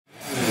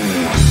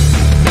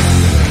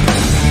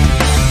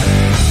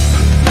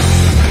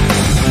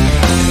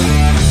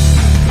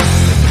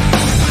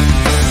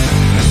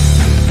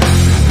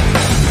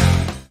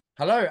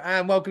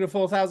and welcome to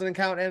 4,000 and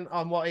Counting.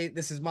 I'm Watty,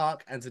 this is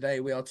Mark, and today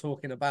we are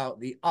talking about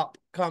the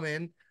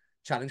upcoming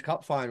Challenge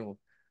Cup Final.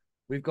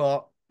 We've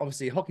got,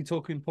 obviously, hockey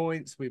talking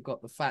points. We've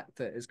got the fact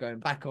that it's going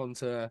back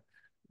onto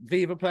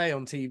Viva Play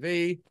on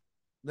TV.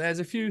 There's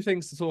a few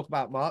things to talk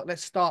about, Mark.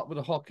 Let's start with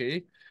the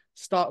hockey.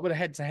 Start with the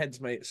head-to-heads,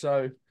 mate.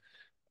 So,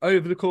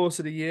 over the course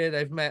of the year,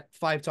 they've met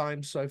 5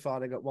 times so far.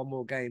 They got one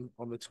more game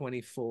on the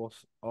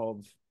 24th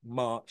of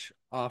March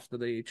after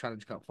the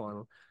Challenge Cup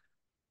Final.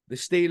 The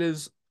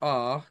Steelers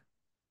are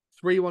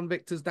 3-1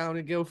 victors down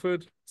in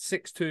Guildford,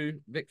 6-2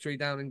 victory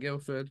down in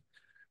Guildford.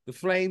 The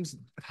Flames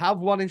have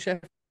won in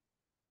Sheffield.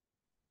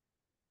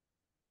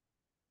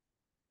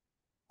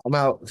 I'm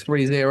out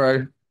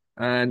 3-0.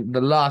 And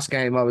the last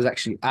game I was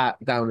actually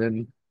at down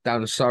in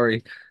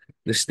Surrey,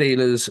 the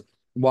Steelers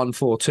won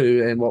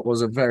 4-2 in what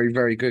was a very,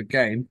 very good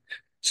game.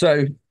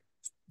 So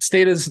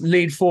Steelers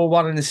lead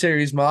 4-1 in the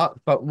series, Mark,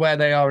 but where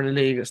they are in the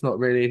league, it's not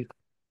really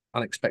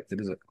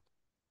unexpected, is it?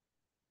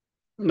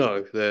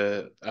 No,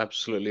 they're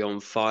absolutely on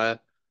fire,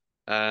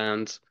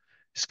 and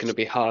it's going to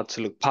be hard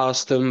to look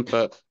past them.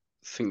 But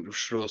I think we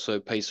should also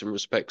pay some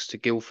respects to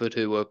Guildford,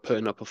 who are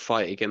putting up a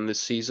fight again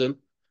this season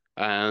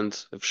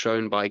and have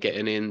shown by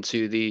getting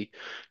into the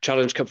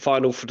Challenge Cup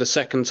final for the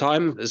second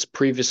time, as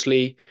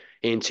previously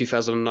in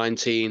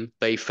 2019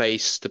 they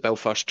faced the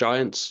Belfast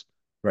Giants.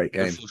 Great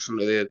game.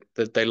 Unfortunately,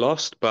 they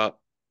lost, but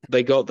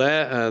they got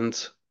there,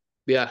 and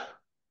yeah,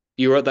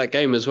 you were at that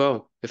game as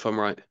well, if I'm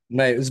right.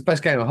 Mate, it was the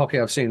best game of hockey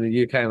I've seen in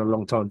the UK in a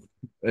long time.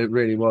 It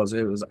really was.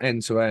 It was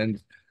end to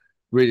end,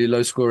 really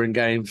low scoring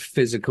game,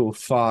 physical,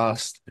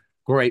 fast,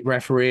 great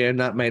referee,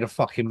 and that made a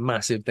fucking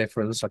massive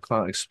difference. I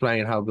can't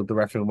explain how good the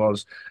refereeing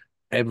was.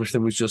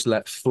 Everything was just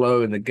let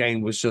flow, and the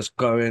game was just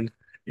going.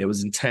 It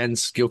was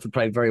intense. Guildford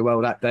played very well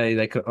that day.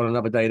 They could, on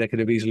another day, they could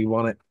have easily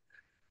won it.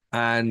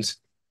 And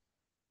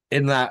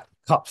in that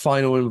cup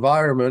final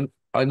environment,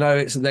 I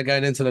know they're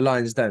going into the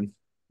Lions Den.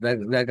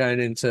 They're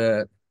going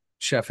into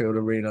Sheffield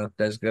Arena.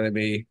 There's going to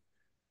be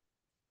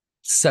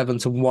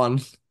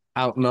 7-1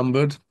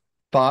 outnumbered,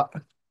 but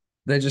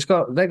they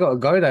got to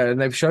go there, and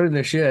they've shown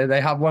this year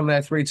they have won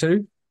their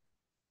 3-2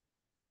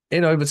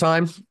 in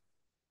overtime.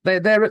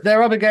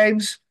 Their other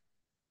games,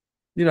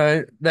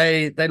 they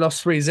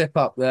lost 3-0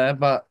 up there,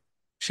 but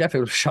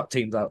Sheffield shut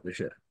teams out this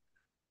year.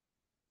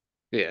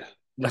 Yeah,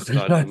 not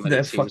many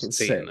They're teams fucking have beaten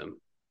sick. them.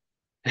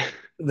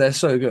 They're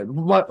so good.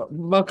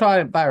 My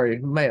client Barry,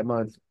 mate of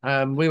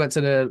mine, we went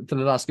to the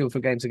last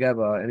Guildford game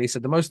together, and he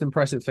said the most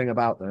impressive thing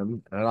about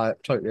them, and I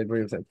totally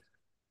agree with him.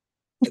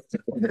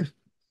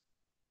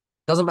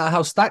 Doesn't matter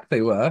how stacked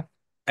they were,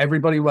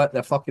 everybody worked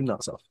their fucking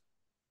nuts off.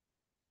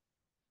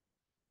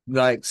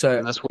 Like so,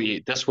 And that's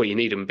what you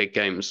need in big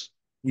games.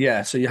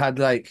 yeah. So you had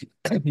like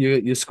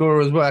your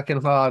scorers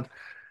working hard,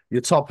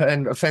 your top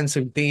end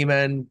offensive D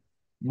men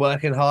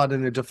working hard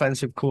in the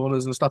defensive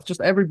corners and stuff.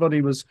 Just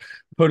everybody was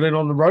pulling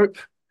on the rope.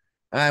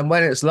 And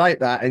when it's like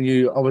that, and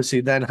you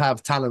obviously then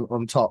have talent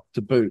on top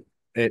to boot,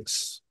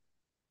 it's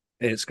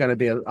going to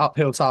be an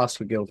uphill task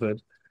for Guildford.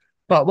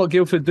 But what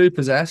Guildford do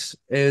possess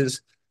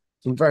is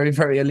some very,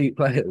 very elite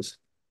players.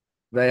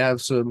 They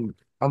have some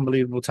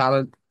unbelievable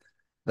talent.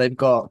 They've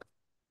got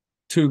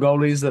 2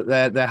 goalies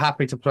that they're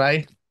happy to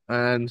play,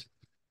 and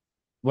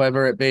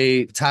whether it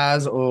be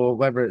Taz or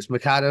whether it's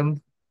McAdam,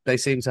 they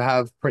seem to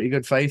have pretty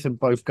good faith in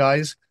both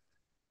guys.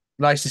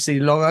 Nice to see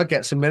Longer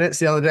get some minutes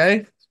the other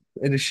day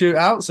in the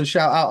shootout. So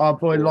shout out our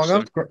boy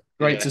Longer. Awesome.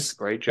 Yeah,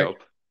 great job.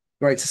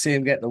 Great to see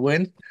him get the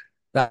win.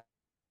 That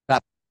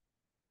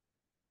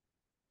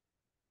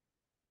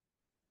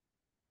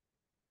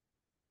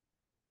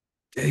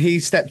he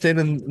stepped in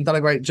and done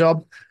a great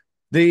job.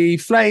 The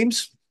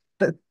Flames,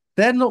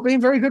 they're not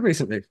being very good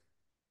recently.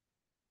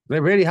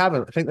 They really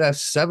haven't. I think they're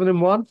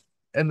 7-1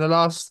 in the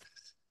last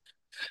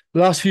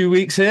few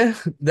weeks here.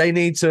 They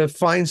need to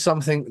find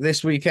something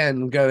this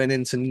weekend going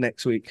into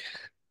next week.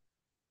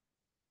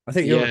 I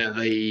think you're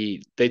Yeah,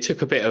 they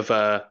took a bit of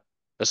a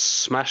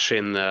smash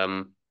in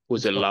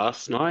was it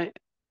last night?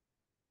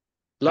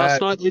 uh,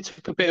 Last night they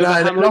took a bit of a no,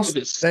 they hammering, lost.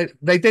 but it's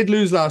They did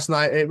lose last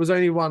night. It was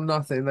only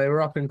 1-0. They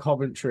were up in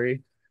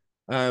Coventry,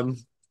 um,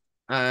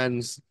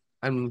 and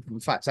in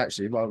fact,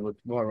 actually, while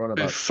we're on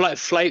about,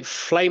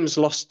 Flames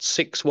lost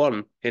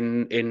 6-1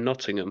 in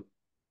Nottingham.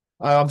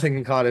 I'm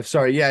thinking Cardiff.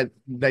 Sorry, yeah,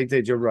 they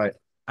did. You're right,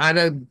 and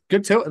a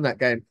good tilt in that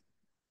game.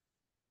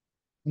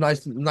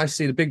 Nice to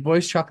see the big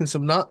boys chucking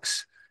some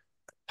nuts.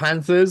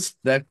 Panthers,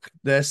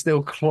 they're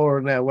still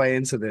clawing their way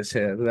into this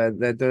here.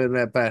 They're doing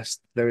their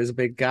best. There is a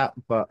big gap,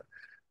 but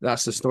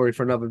that's the story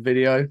for another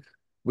video.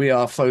 We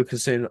are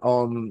focusing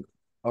on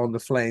the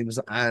Flames,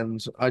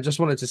 and I just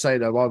wanted to say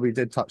though, while we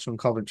did touch on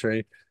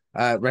Coventry,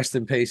 rest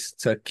in peace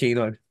to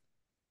Keno.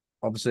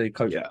 Obviously,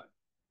 coach Yeah.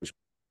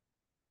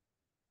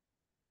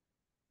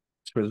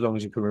 for as long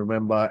as you can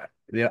remember.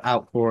 The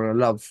outpouring of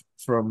love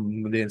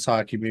from the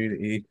entire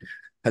community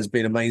has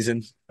been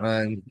amazing,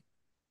 and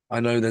I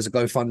know there's a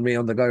GoFundMe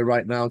on the go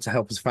right now to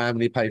help his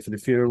family pay for the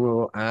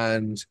funeral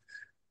and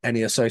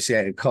any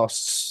associated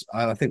costs.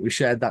 I think we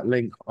shared that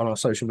link on our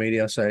social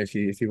media. So if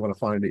you want to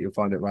find it, you'll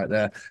find it right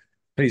there.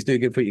 Please do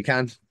give what you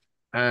can.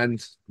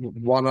 and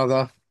one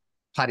other,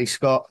 Paddy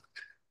Scott.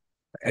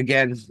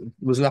 Again,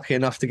 was lucky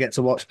enough to get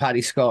to watch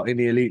Paddy Scott in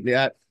the Elite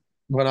League.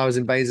 When I was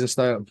in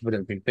Basingstoke, would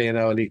it be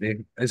B&O Elite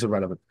League? It's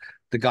irrelevant.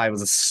 The guy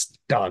was a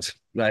stud.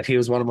 Like he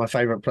was one of my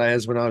favorite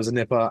players when I was a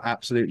nipper,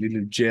 absolutely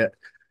legit.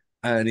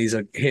 And he's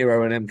a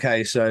hero in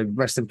MK. So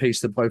rest in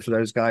peace to both of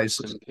those guys.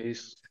 Rest in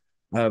peace.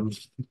 Um,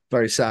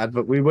 very sad,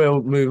 but we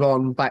will move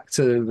on back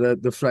to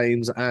the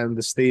Flames and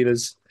the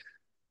Steelers.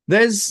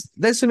 There's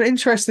some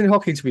interesting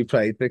hockey to be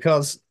played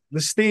because the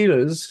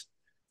Steelers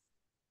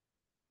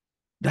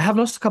they have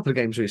lost a couple of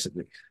games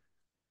recently.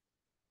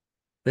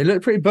 They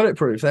look pretty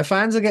bulletproof. Their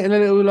fans are getting a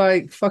little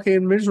like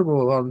fucking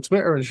miserable on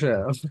Twitter and shit.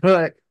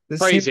 Like this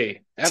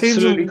Crazy. team's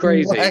a Absolutely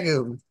crazy.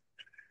 wagon.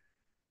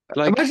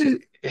 Like, Imagine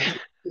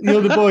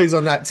you're the boys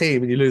on that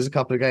team and you lose a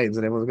couple of games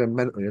and everyone's going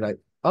mental. You're like,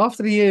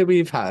 after the year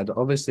we've had,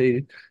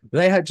 obviously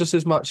they had just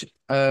as much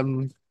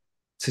to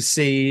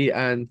see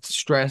and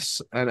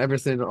stress and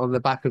everything on the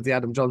back of the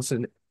Adam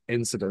Johnson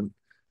incident.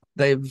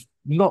 They've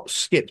not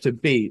skipped a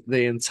beat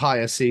the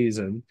entire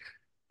season.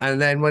 And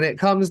then when it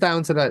comes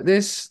down to like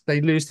this,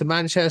 they lose to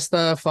Manchester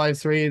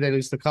 5-3, they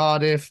lose to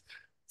Cardiff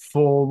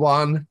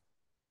 4-1.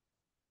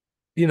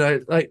 You know,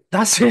 like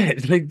that's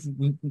it. Like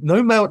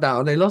no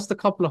meltdown. They lost a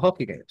couple of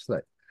hockey games.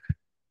 Like,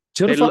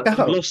 chill the they fuck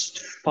out. lost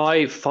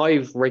five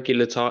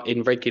regular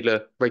in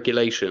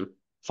regulation.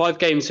 5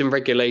 games in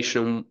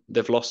regulation.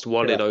 They've lost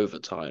one Chill in out.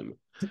 overtime.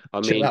 I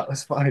Chill mean, out.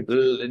 That's fine.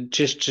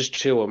 just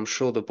chill. I'm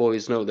sure the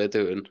boys know what they're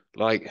doing.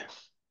 Like,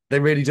 They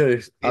really do.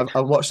 it,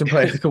 I watched them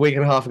play like a week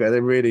and a half ago. They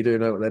really do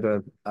know what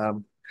they're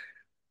doing.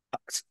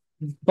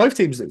 Both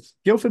teams do.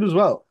 Guildford as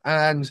well.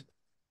 And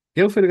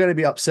Guildford are going to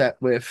be upset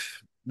with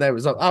their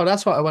result. Oh,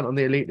 that's what I went on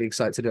the Elite League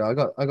site to do. I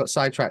got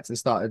sidetracked and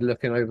started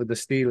looking over the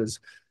Steelers'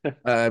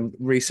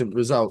 recent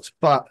results.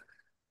 But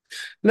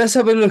let's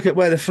have a look at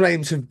where the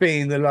Flames have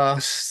been the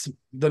last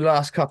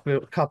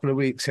couple of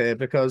weeks here,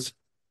 because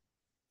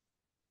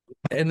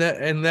in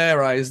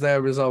their eyes,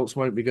 their results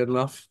won't be good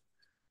enough.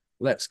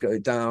 Let's go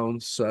down.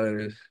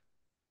 So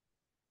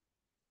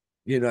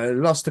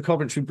lost to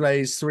Coventry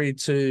Blaze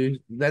 3-2,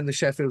 then the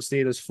Sheffield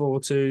Steelers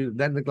 4-2,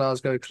 then the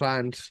Glasgow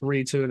Clan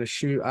 3-2 in a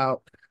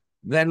shootout,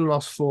 then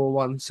lost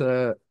 4-1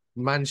 to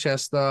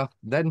Manchester,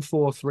 then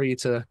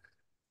 4-3 to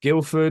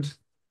Guildford.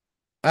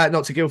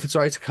 Not to Guildford,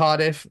 sorry, to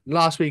Cardiff.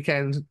 Last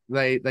weekend,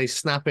 they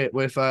snap it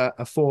with a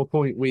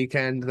 4-point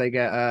weekend. They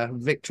get a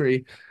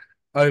victory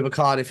over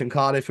Cardiff in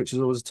Cardiff, which is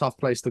always a tough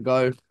place to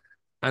go.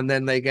 And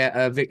then they get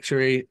a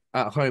victory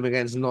at home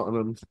against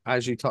Nottingham.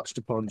 As you touched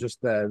upon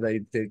just there, they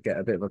did get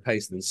a bit of a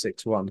pace than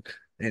 6-1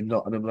 in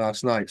Nottingham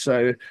last night.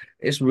 So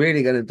it's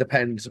really going to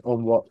depend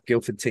on what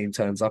Guildford team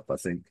turns up, I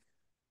think.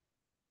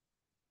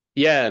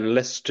 yeah, and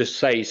let's just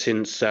say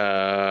since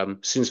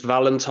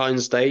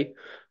Valentine's Day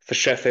for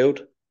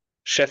Sheffield,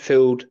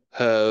 Sheffield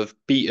have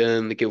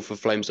beaten the Guildford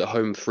Flames at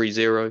home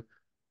 3-0.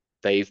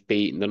 They've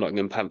beaten the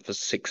Nottingham Panthers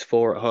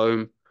 6-4 at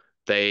home.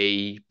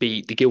 They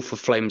beat the Guildford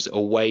Flames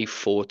away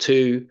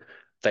 4-2.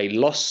 They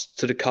lost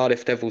to the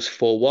Cardiff Devils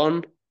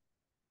 4-1.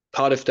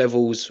 Cardiff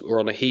Devils were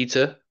on a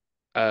heater.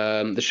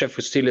 The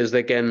Sheffield Steelers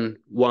again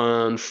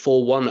won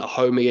 4-1 at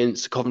home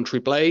against the Coventry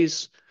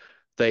Blaze.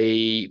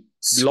 They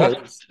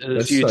lost, They're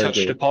as you so touched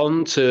good.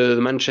 upon, to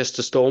the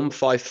Manchester Storm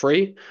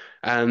 5-3.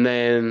 And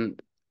then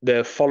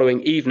the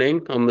following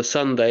evening, on the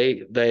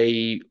Sunday,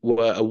 they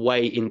were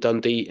away in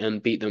Dundee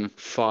and beat them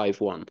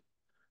 5-1.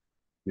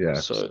 Yeah,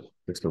 So,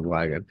 it's the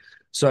wagon.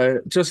 So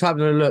just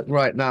having a look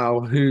right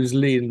now, who's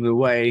leading the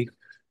way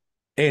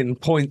in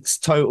points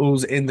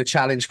totals in the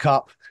Challenge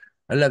Cup.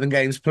 11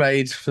 games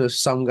played for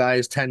some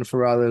guys, 10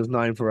 for others,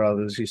 9 for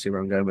others. You see where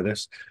I'm going with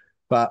this.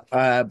 But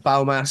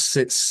Balmas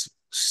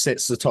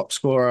sits the top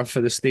scorer for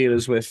the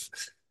Steelers with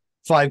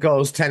 5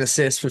 goals, 10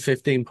 assists for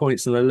 15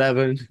 points and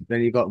 11.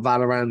 Then you've got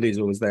Valorant, he's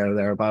always there or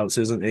thereabouts,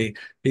 isn't he?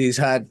 He's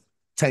had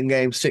 10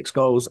 games, 6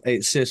 goals, 8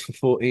 assists for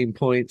 14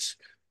 points.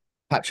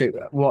 Patrick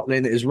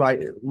Watlin is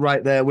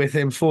right there with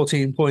him,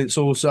 14 points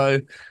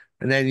also.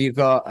 And then you've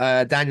got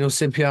Daniel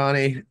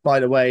Simpiani. By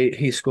the way,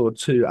 he scored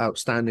 2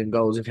 outstanding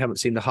goals. If you haven't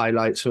seen the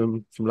highlights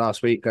from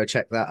last week, go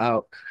check that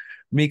out.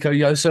 Miko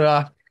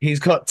Yosura,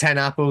 he's got 10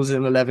 apples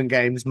in 11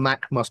 games.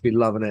 Mac must be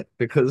loving it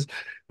because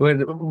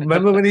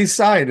remember when he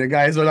signed, the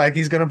guys were like,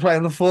 he's going to play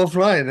on the fourth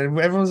line. And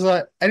everyone's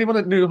like, anyone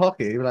that knew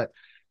hockey, were like,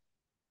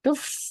 the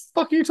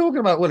fuck are you talking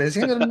about, Willis?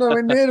 He ain't going to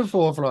nowhere near the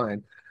fourth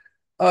line.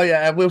 Oh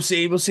yeah, we'll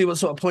see. We'll see what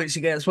sort of points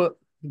he gets. What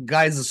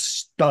guy's a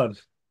stud,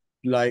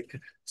 like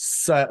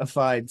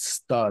certified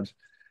stud.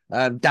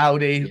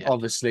 Dowdy, yeah.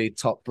 obviously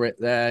top Brit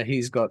there.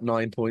 He's got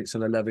 9 points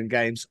in 11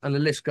 games, and the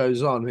list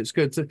goes on. It's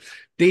good to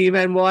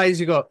D-men wise.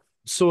 You got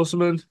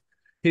Saucerman.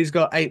 He's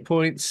got 8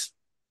 points.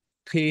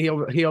 He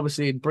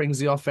obviously brings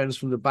the offense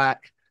from the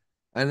back,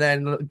 and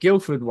then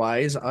Guildford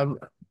wise,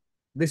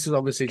 this is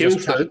obviously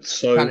just Guildford,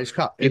 so Challenge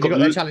Cup. you Have you got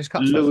got their Challenge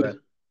Cup stuff there?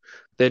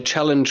 their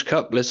Challenge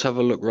Cup. Let's have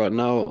a look right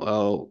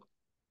now.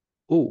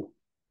 Oh,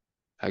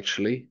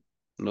 actually,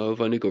 no,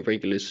 I've only got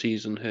regular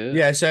season here.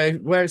 Yeah, so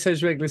where it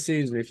says regular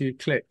season, if you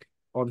click.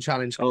 on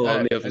Challenge Oh,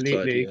 on the other Elite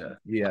side, League. yeah.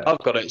 Yeah, I've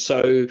got it.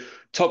 So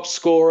top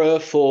scorer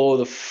for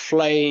the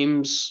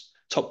Flames,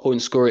 top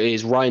point scorer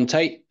is Ryan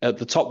Tate at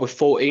the top with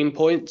 14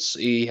 points.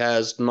 He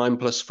has 9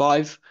 plus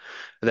 5.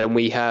 Then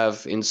we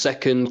have in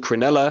second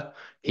Crinella.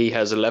 He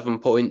has 11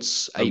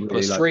 points, I eight really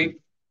plus like him. three.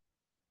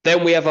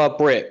 Then we have our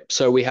Brit.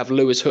 So we have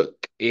Lewis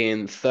Hook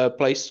in third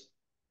place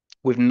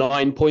with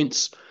 9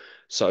 points.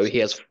 So he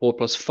has 4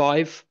 plus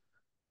 5.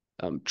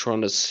 I'm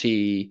trying to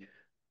see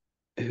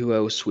who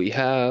else we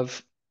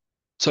have.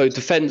 So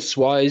defense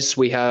wise,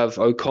 we have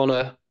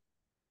O'Connor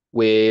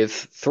with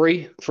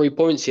three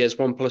points. He has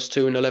 1 plus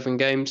 2 in 11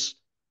 games.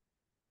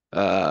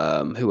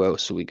 Who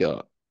else have we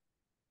got?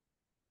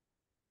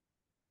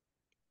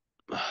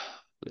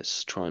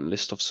 Let's try and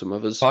list off some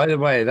others. By the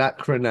way, that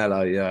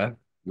Cronella, yeah,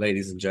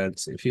 ladies and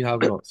gents, if you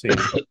have not seen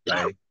him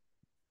play,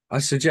 I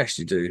suggest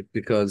you do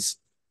because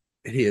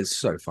he is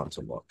so fun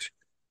to watch.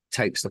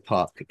 Takes the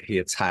puck, he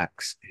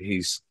attacks,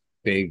 he's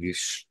big, he's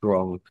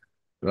strong,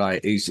 right?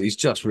 He's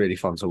just really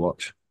fun to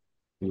watch.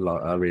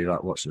 I really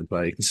like watching him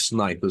play. He can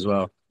snipe as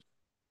well.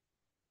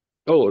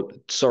 Oh,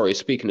 sorry.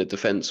 Speaking of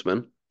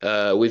defensemen,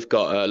 we've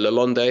got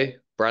Lalonde,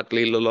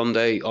 Bradley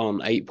Lalonde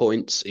on 8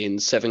 points in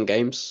 7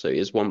 games. So he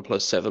is 1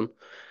 plus 7.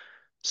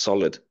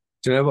 Solid.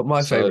 Do you know what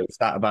my So, favorite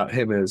stat about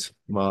him is,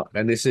 Mark?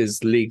 And this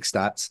is league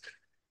stats.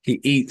 He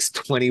eats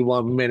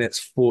 21 minutes,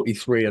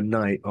 43 a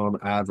night on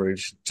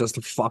average. Just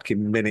a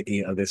fucking minute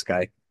eater, this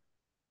guy.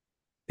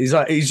 He's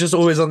just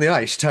always on the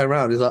ice. You turn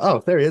around, he's like,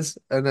 oh, there he is.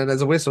 And then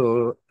there's a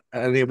whistle,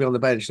 and he'll be on the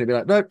bench, and he'll be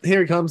like, nope,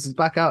 here he comes. He's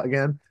back out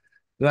again.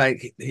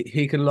 Like,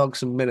 he can log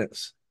some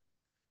minutes.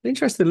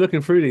 Interested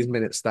looking through these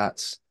minute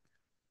stats.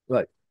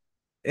 Like,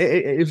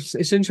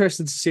 it's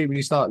interesting to see when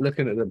you start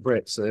looking at the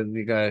Brits and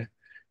you go,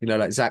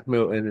 like Zach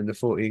Milton in the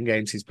 14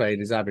 games he's played,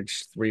 he's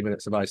averaged 3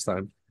 minutes of ice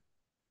time.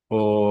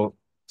 Or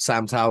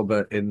Sam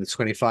Talbot in the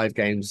 25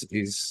 games,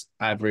 he's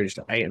averaged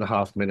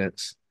 8.5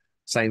 minutes.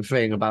 Same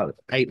thing, about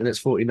 8 minutes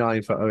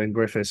 49 for Owen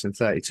Griffiths in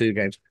 32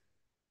 games.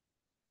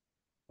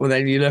 Well,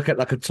 then you look at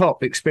like a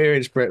top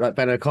experienced Brit like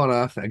Ben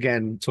O'Connor,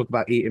 again, talk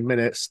about eating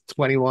minutes,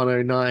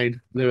 21.09,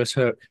 Lewis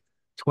Hook,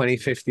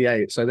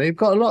 20.58. So they've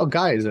got a lot of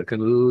guys that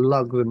can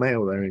lug the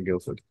mail there in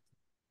Guildford.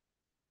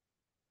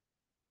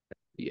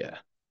 yeah.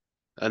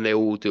 And they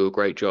all do a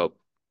great job.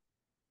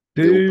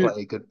 They all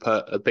Do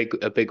play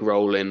a big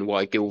role in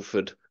why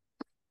Guildford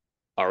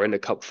are in a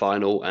cup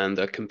final and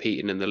are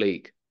competing in the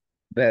league.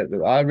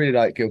 I really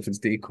like Guildford's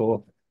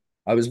decor.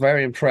 I was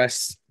very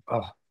impressed.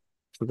 Oh, I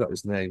forgot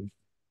his name.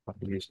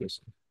 Fucking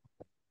useless.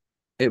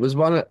 It was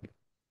one of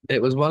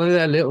it was one of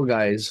their little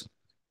guys.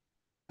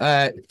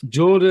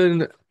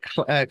 Jordan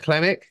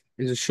Klemick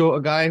is a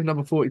shorter guy,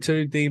 number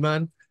 42, D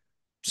man.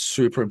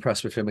 Super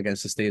impressed with him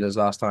against the Steelers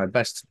last time.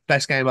 Best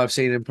game I've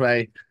seen him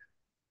play.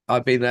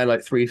 I've been there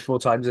like 3, 4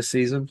 times this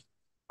season.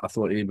 I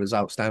thought he was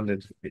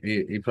outstanding.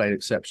 He played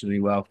exceptionally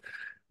well.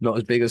 Not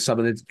as big as some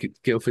of the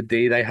Guildford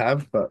D they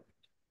have, but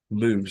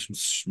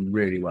moves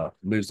really well.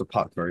 Moves the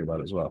puck very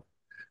well as well.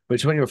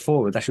 Which when you're a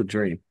forward, that's your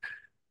dream.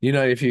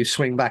 If you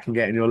swing back and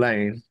get in your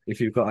lane, if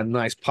you've got a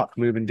nice puck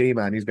moving D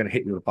man, he's going to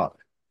hit you with a puck.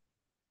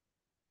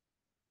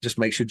 Just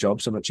makes your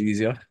job so much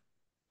easier.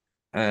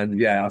 And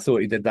yeah, I thought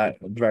he did that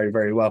very,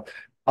 very well.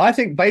 I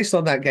think based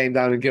on that game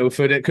down in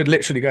Guildford, it could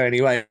literally go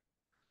any way.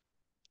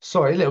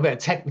 Sorry, a little bit of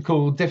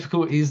technical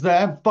difficulties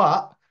there,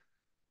 but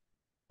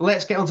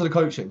let's get onto the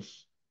coaching.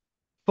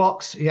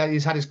 Fox,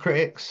 he's had his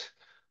critics,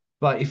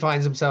 but he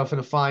finds himself in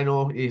a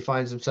final. He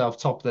finds himself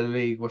top of the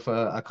league with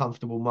a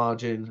comfortable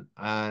margin,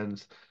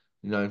 and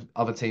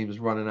other teams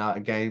running out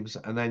of games.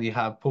 And then you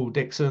have Paul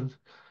Dixon,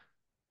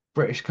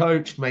 British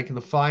coach, making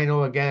the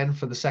final again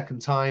for the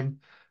second time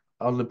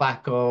on the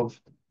back of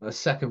a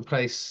second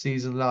place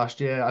season last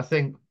year. I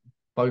think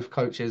both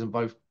coaches and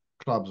both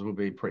clubs will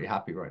be pretty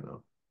happy right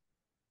now.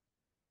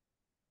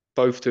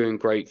 Both doing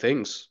great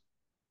things,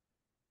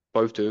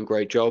 both doing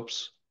great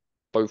jobs,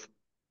 both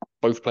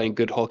both playing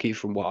good hockey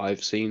from what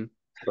I've seen.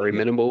 Very Yeah.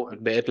 minimal,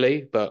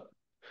 admittedly, but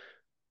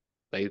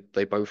they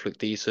both look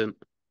decent.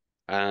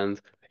 And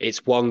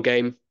it's one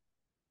game.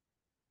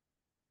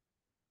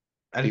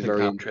 Be Anything can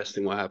very happen.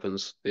 interesting what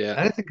happens. Yeah.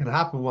 Anything can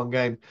happen one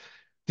game.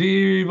 Do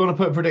you want to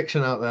put a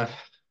prediction out there?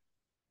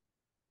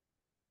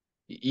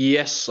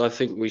 Yes, I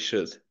think we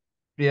should.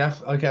 Yeah,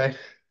 okay.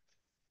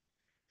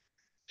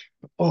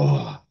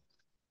 Oh,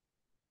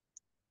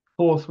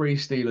 4-3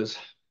 Steelers.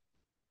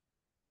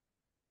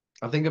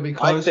 I think it'll be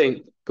I close,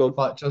 think go on.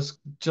 but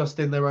just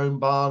in their own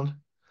barn.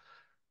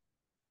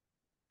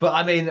 But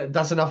I mean,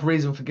 that's enough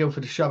reason for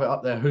Guildford to shove it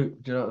up their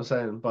hoop. Do you know what I'm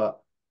saying?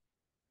 But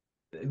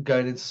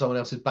going into someone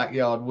else's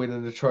backyard,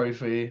 winning the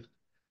trophy,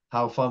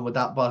 how fun would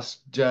that bus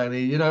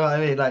journey? You know what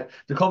I mean? Like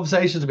the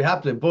conversations will be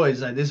happening,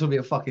 boys. Like this will be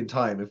a fucking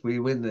time if we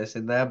win this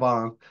in their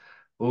barn.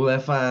 All their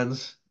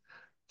fans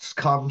just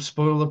come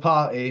spoil the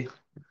party.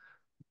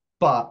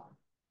 But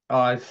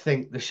I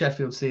think the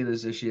Sheffield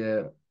Steelers this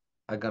year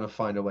are going to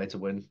find a way to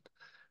win.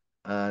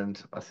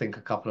 And I think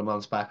a couple of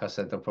months back, I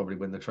said they'll probably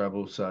win the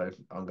treble. So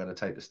I'm going to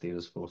take the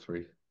Steelers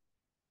 4-3.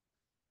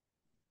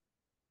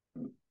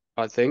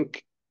 I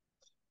think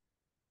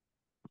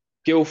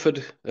Guildford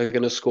are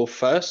going to score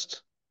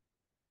first,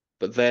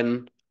 but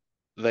then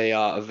they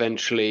are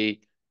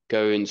eventually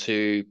going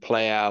to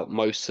play out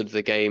most of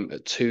the game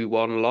at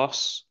 2-1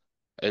 loss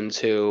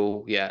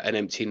until, yeah, an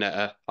empty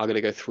netter. I'm going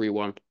to go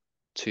 3-1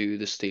 to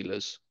the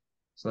Steelers.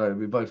 So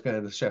we both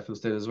going the Sheffield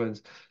Steelers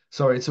wins.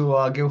 Sorry to all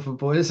our Guildford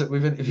boys that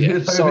we've Yeah,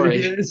 interviewed over the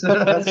sorry. years.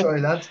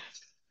 Sorry, lads.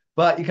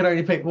 But you can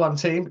only pick one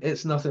team.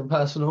 It's nothing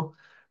personal.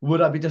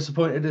 Would I be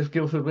disappointed if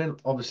Guildford win?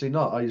 Obviously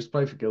not. I used to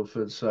play for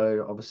Guildford,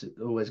 so obviously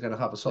always going to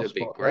have a soft It'd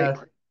be spot great.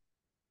 there.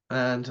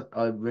 And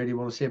I really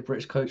want to see a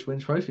British coach win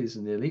trophies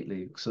in the Elite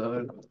League.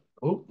 So,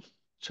 oh,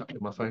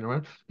 chucking my phone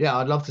around. Yeah,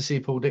 I'd love to see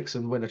Paul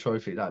Dixon win a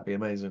trophy. That'd be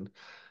amazing.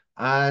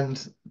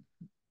 And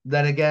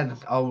then again,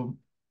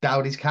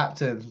 Dowdy's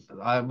captain.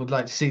 I would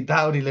like to see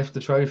Dowdy lift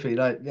the trophy.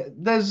 Like,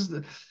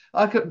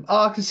 I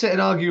could sit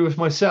and argue with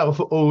myself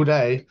all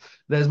day.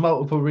 There's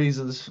multiple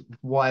reasons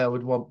why I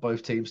would want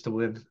both teams to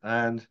win.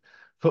 And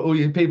for all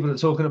you people that are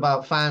talking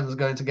about fans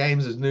going to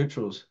games as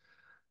neutrals,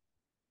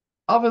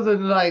 other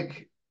than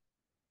like,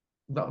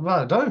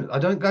 well, I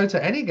don't go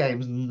to any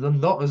games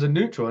not as a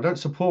neutral. I don't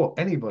support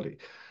anybody.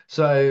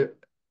 So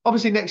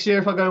obviously next year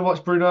if I go and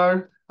watch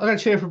Bruno, I'm going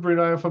to cheer for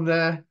Bruno if I'm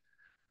there.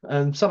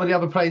 And some of the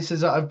other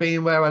places that I've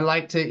been where I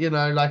liked it,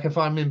 like if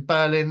I'm in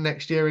Berlin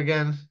next year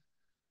again,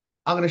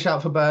 I'm going to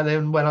shout for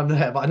Berlin when I'm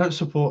there, but I don't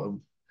support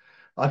them.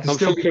 I can I'm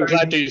still be fucking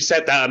glad very, you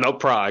said that and not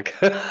Prague.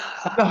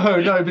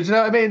 no, but you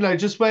know what I mean? Like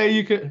just where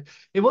you could,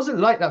 it wasn't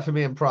like that for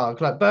me in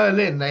Prague. Like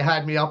Berlin, they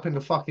had me up in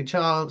the fucking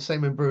charts,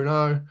 same in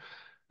Bruno.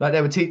 Like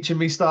they were teaching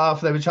me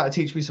stuff, they were trying to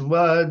teach me some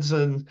words,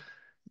 and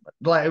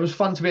like it was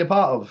fun to be a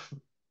part of.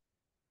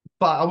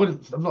 But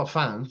I'm not a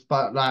fan,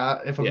 but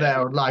like if I'm Yeah, there,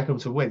 I'd like them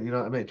to win, you know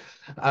what I mean?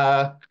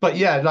 But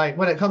yeah, like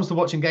when it comes to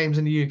watching games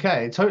in the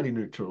UK, totally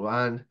neutral.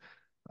 And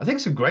I think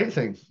it's a great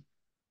thing.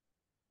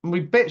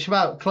 We bitch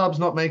about clubs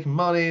not making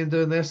money and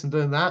doing this and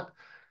doing that.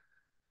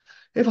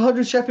 If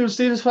 100 Sheffield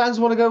Steelers fans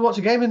want to go watch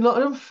a game in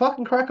Nottingham,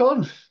 fucking crack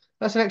on.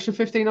 That's an extra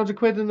 1,500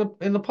 quid in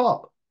the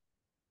pot.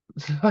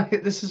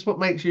 Like, this is what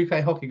makes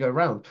UK hockey go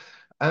round.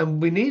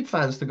 And we need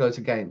fans to go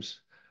to games.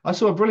 I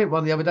saw a brilliant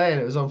one the other day,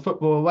 and it was on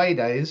football away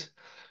days.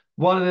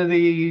 One of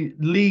the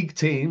league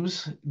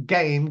teams'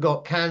 game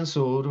got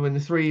cancelled when the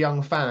three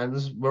young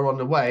fans were on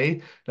the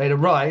way. They'd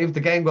arrived,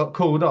 the game got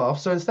called off.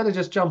 So instead of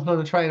just jumping on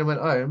the train and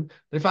went home,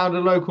 they found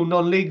a local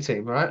non-league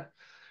team, right?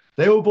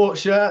 They all bought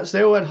shirts,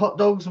 they all had hot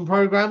dogs and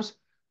programs.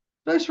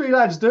 Those three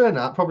lads doing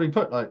that probably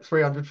put like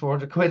 300,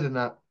 400 quid in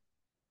that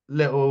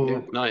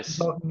yeah, little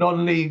nice.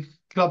 non-league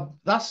club.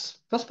 That's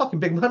fucking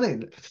big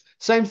money.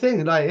 Same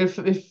thing. Like if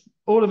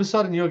all of a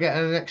sudden you're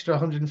getting an extra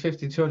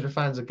 150, 200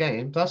 fans a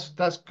game, that's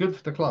good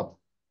for the club.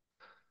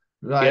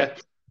 Yeah,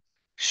 Like,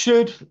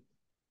 should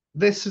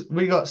this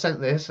we got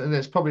sent this, and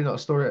it's probably not a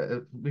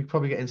story. We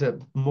probably get into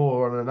it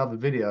more on another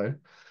video.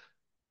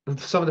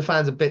 Some of the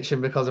fans are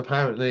bitching because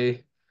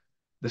apparently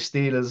the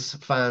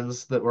Steelers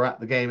fans that were at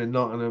the game in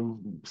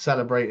Nottingham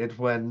celebrated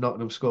when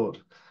Nottingham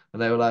scored,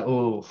 and they were like,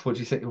 "Oh, what do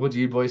you think? What do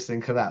you boys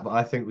think of that?" But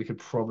I think we could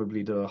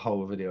probably do a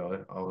whole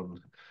video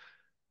on.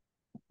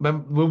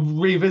 We'll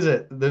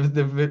revisit the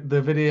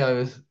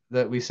videos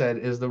that we said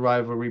is the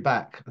rivalry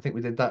back. I think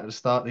we did that at the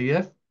start of the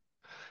year.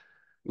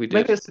 we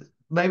Maybe did. it's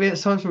maybe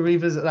it's time to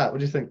revisit that. What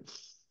do you think?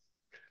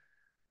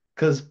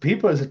 Because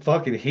people are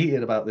fucking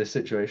heated about this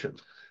situation.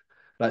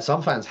 Like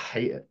some fans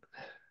hate it.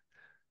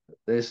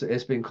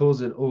 It's been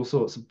causing all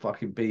sorts of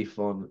fucking beef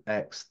on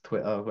X,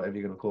 Twitter, whatever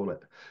you're gonna call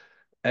it.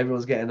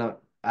 Everyone's getting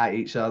up at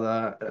each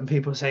other, and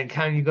people are saying,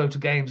 "Can you go to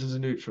games as a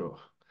neutral?"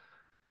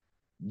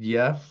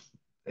 Yeah,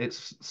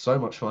 it's so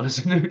much fun as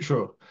a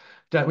neutral.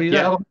 When you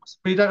don't Yeah, have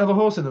when you don't have a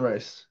horse in the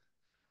race.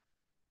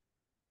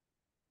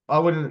 I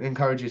wouldn't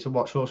encourage you to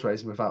watch horse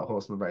racing without a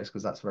horse in the race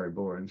because that's very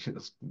boring.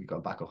 You got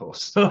to back a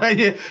horse.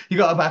 You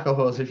got to back a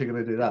horse if you're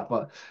going to do that.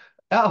 But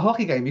at a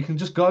hockey game, you can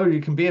just go.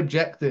 You can be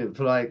objective.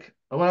 Like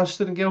when I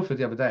stood in Guildford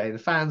the other day, the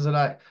fans are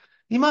like,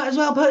 "You might as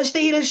well put a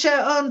Steelers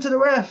shirt on to the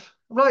ref."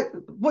 I'm like,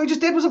 what he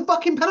just did was a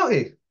fucking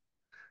penalty.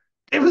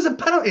 It was a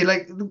penalty.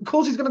 Like, of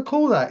course he's going to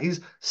call that.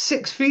 He's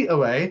 6 feet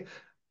away,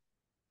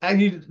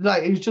 and you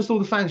like it was just all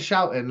the fans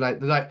shouting like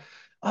they're like,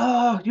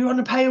 "Oh, you're on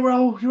the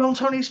payroll. You're on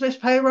Tony Smith's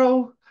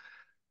payroll."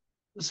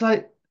 It's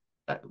like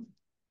uh,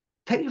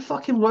 take your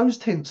fucking rose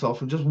tints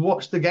off and just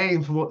watch the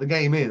game for what the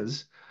game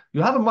is.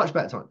 You'll have a much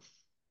better time.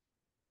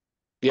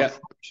 I yeah,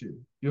 promise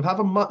you. You'll have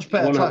a much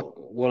better one time.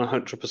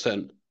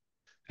 100%.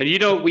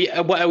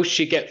 And what else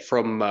you get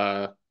from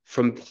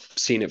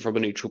seeing it from a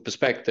neutral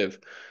perspective?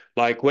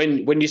 Like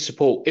when you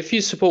support, if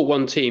you support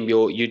one team,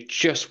 you're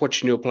just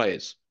watching your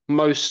players.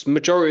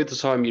 Majority of the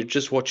time, you're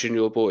just watching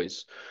your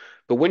boys.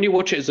 But when you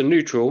watch it as a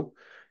neutral,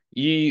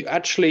 you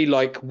actually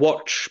like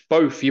watch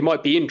both. You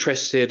might be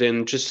interested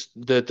in just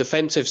the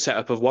defensive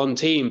setup of one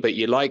team, but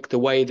you like the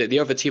way that the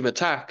other team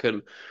attack,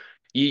 and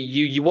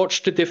you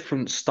watch the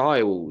different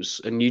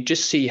styles, and you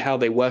just see how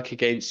they work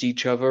against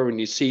each other, and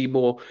you see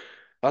more.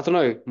 I don't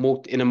know,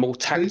 more in a more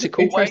It's an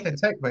tactical way. interesting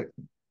take, mate.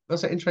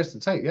 That's an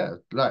interesting take. Yeah,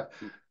 like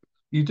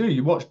you do.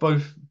 You watch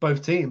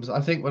both teams.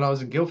 I think when I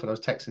was in Guildford, I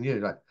was texting you.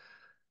 Like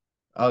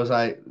I was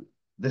like,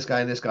 this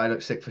guy and this guy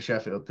look sick for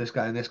Sheffield. This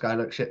guy and this guy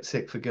look shit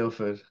sick for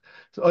Guildford.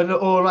 So,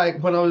 or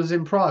like when I was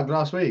in Prague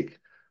last week,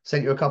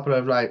 sent you a couple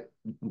of like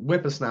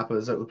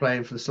whippersnappers that were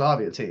playing for the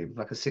Slavia team,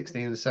 like a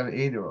 16 and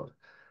 17-year-old.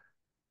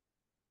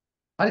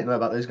 I didn't know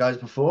about those guys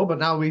before, but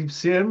now we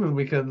see them and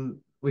we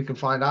can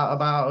find out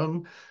about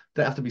them.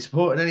 Don't have to be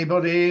supporting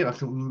anybody.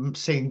 I'm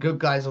seeing good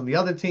guys on the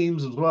other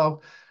teams as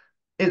well.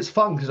 It's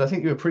fun because I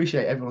think you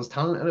appreciate everyone's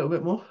talent a little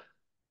bit more.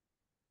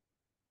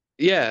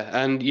 Yeah,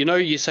 and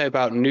you say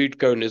about nude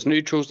going as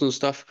neutrals and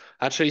stuff.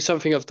 Actually,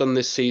 something I've done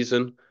this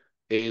season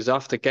is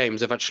after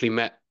games, I've actually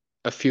met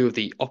a few of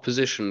the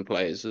opposition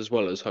players as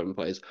well as home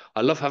players.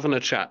 I love having a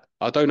chat.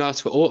 I don't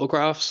ask for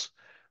autographs.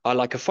 I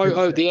like a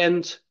photo at the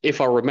end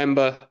if I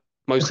remember.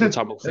 Most of the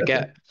time I'll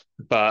forget.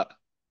 But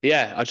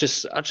yeah, I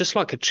just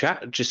like a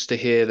chat just to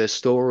hear their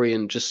story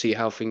and just see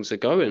how things are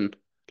going.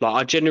 Like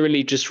I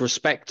genuinely just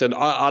respect and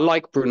I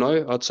like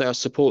Bruno. I'd say I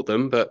support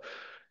them, but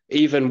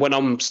even when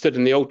I'm stood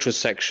in the ultras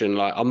section,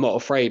 like I'm not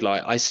afraid.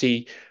 Like I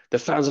see the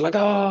fans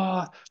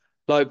are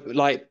like,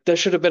 like there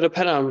should have been a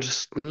penalty. I'm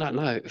just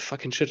no, it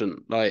fucking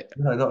shouldn't. Like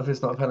No, not if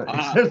it's not a penalty.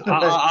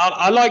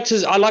 I like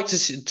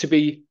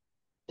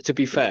to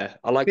be fair.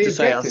 I like Be to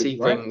say I objective, see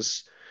right?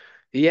 things.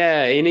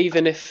 Yeah, and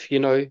even if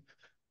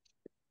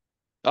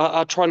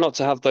I try not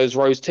to have those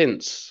rose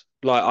tints.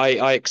 Like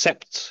I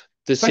accept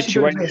the Especially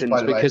doing this, by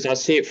situations the way. because I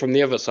see it from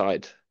the other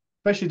side.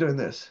 Especially doing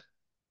this.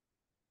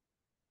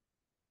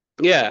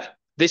 Yeah,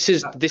 this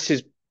is Uh, this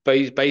is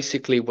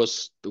basically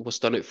what's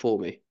done it for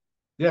me.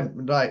 Yeah,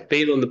 like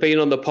Being on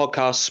the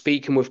podcast,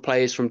 speaking with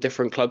players from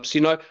different clubs.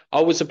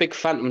 I was a big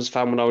Phantoms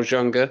fan when I was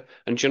younger,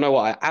 and you know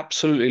what? I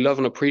absolutely love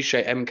and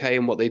appreciate MK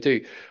and what they do.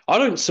 I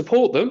don't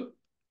support them.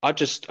 I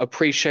just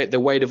appreciate the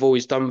way they've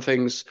always done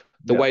things,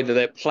 the yeah, way that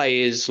their play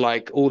is,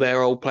 like all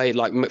their old play,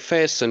 like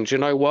McPherson. Do you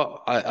know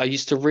what? I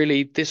used to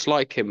really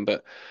dislike him,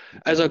 but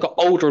as I got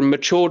older and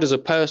matured as a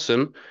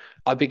person,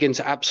 I begin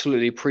to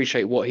absolutely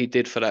appreciate what he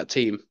did for that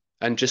team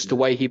and just the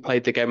yeah, way he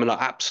played the game. And I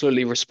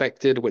absolutely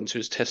respected, went to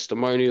his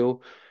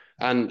testimonial.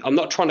 And I'm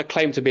not trying to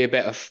claim to be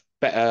a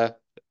better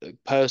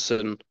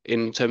person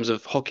in terms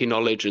of hockey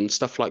knowledge and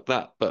stuff like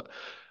that, but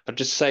I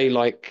just say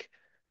like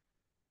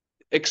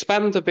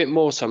expand a bit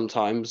more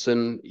sometimes,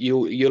 and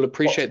you'll watch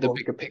appreciate the more.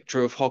 bigger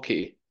picture of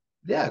hockey.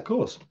 Yeah, of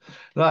course.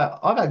 Like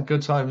I've had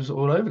good times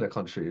all over the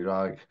country.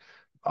 Like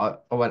I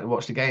went and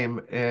watched a game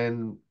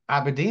in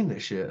Aberdeen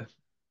this year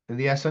in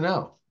the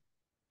SNL.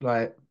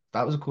 Like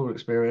that was a cool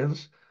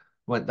experience.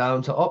 Went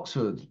down to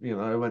Oxford,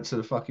 went to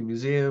the fucking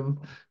museum,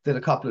 did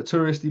a couple of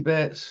touristy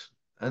bits,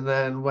 and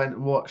then went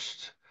and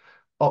watched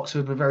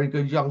Oxford, a very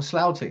good young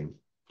Slough team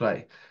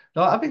play.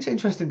 Now, I've been to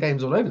interesting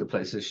games all over the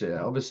place this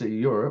year, obviously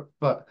Europe,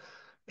 but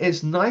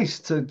it's nice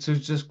to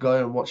just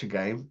go and watch a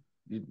game.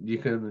 You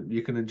can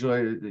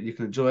enjoy it. You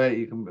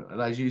can,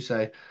 and as you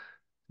say,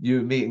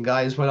 you meeting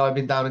guys. When I've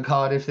been down in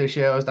Cardiff this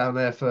year, I was down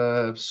there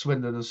for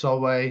Swindon and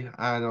Solway,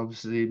 and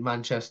obviously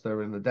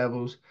Manchester and the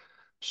Devils.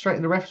 Straight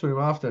in the refs room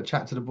after,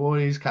 chat to the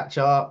boys, catch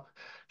up,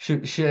 shoot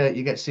the shit.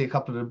 You get to see a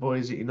couple of the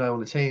boys that you know on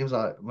the teams.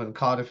 Like when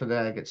Cardiff are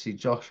there, I get to see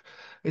Josh.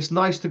 It's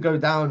nice to go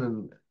down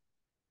and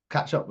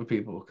catch up with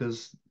people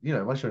because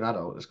once you're an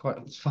adult,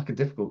 it's fucking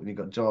difficult when you've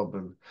got a job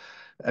and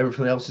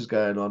everything else is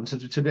going on.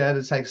 To be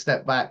able to take a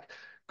step back,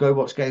 go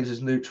watch games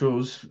as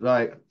neutrals.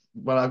 Like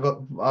when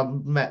I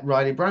met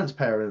Riley Brandt's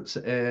parents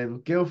in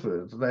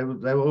Guildford. They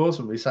were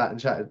awesome. We sat and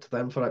chatted to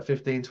them for like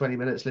 15, 20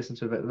 minutes, listened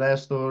to a bit of their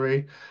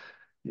story.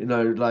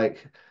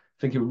 Like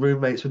thinking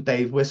roommates with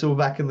Dave Whistle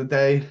back in the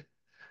day.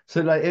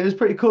 So like it was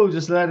pretty cool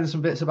just learning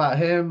some bits about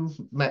him.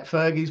 Met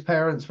Fergie's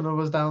parents when I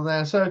was down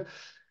there. So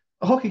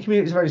a hockey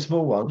community is a very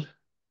small one.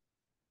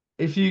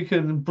 If you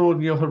can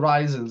broaden your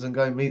horizons and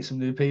go and meet some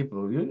new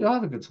people, you'll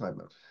have a good time,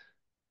 man.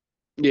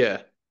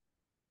 Yeah,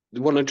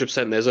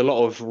 100%. There's a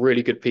lot of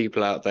really good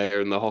people out there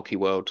in the hockey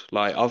world.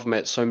 Like I've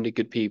met so many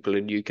good people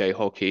in UK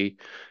hockey,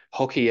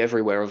 hockey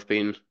everywhere I've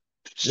been. Yeah.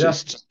 It's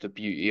just the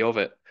beauty of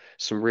it.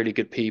 Some really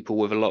good people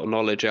with a lot of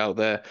knowledge out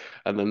there,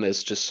 and then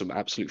there's just some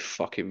absolute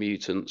fucking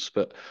mutants,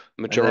 but And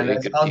then majority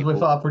there's good us with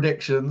people. our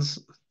predictions.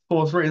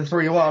 4-3 and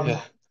 3-1.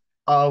 Yeah.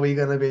 Are we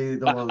going to be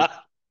the ones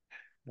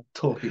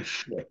talking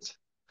shit?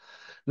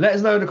 Let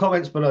us know in the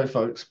comments below,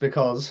 folks,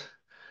 because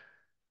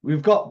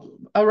we've got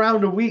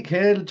around a week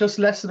here, just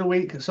less than a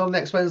week. So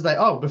next Wednesday.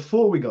 Oh,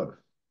 before we go,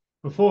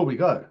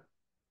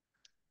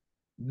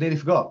 nearly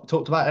forgot.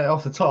 Talked about it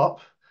off the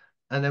top,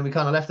 and then we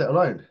kind of left it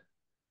alone.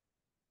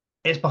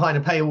 It's behind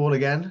a paywall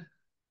again,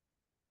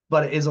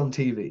 but it is on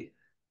TV.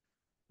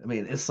 I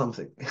mean, it's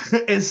something.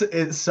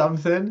 It's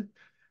something.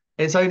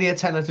 It's only a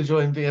tenner to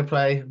join Viva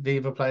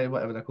Play,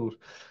 whatever they're called,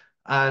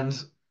 and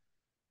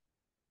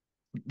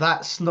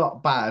that's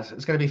not bad.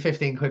 It's going to be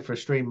 15 quid for a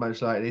stream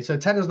most likely. So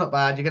tenner's not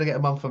bad. You're going to get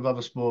a month of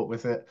other sport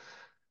with it.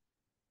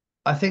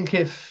 I think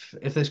if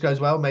this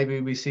goes well,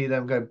 maybe we see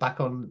them go back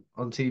on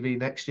TV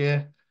next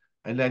year,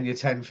 and then your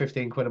 10,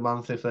 15 quid a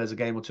month if there's a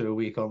game or two a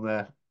week on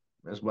there,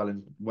 as well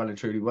and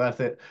truly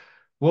worth it.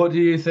 What do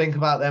you think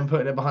about them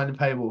putting it behind the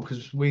paywall?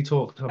 Because we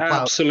talked about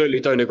Absolutely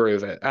don't agree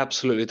with it.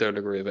 Absolutely don't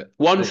agree with it.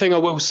 One thing I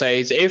will say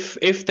is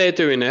if they're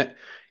doing it,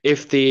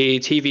 if the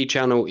TV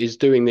channel is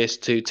doing this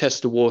to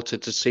test the water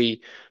to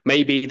see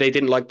maybe they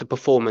didn't like the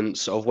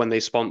performance of when they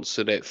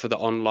sponsored it for the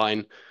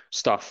online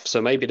stuff.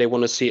 So maybe they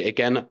want to see it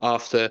again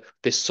after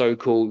this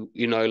so-called,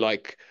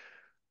 like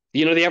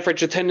the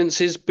average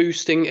attendance is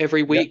boosting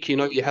every Yeah, week. You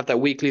have that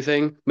weekly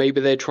thing.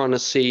 Maybe they're trying to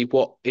see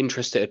what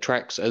interest it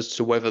attracts as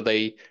to whether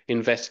they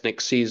invest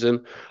next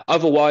season.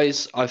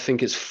 Otherwise, I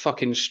think it's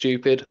fucking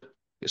stupid.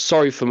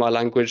 Sorry for my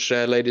language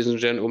there, ladies and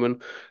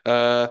gentlemen.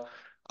 Uh,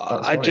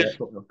 that's I funny. That just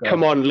caught me off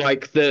come guard. on,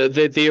 like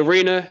the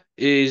arena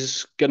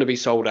is going to be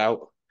sold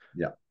out.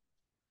 Yeah.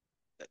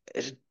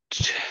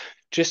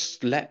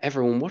 Just let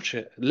everyone watch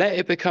it. Let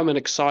it become an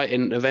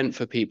exciting event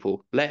for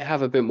people. Let it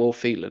have a bit more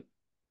feeling.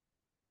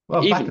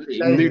 Well, back Even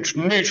in the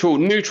day,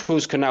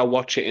 neutrals can now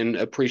watch it and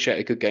appreciate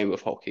a good game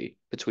of hockey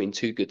between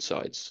two good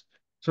sides.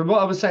 so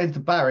what I was saying to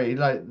Barry,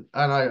 like,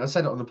 and I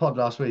said it on the pod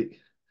last week,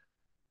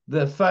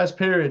 the first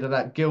period of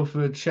that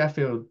Guildford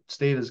Sheffield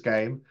Steelers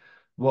game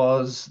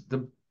was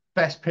the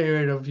best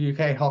period of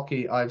UK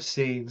hockey I've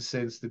seen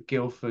since the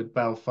Guildford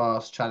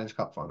Belfast Challenge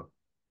Cup Final.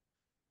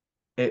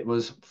 It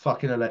was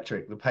fucking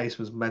electric. The pace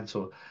was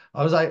mental.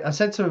 I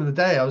said to him the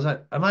day, I was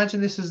like,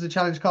 imagine this is the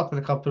Challenge Cup in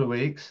a couple of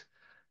weeks.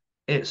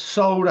 It's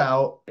sold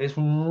out, it's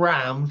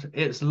rammed,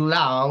 it's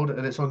loud,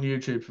 and it's on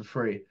YouTube for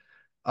free.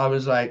 I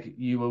was like,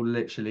 you will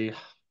literally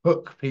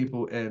hook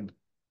people in.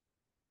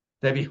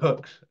 They'd be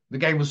hooked. The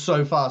game was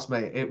so fast,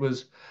 mate. It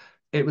was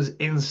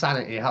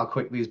insanity how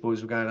quick these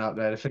boys were going out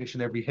there. They're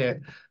finishing every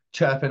hit,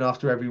 chirping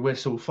after every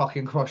whistle,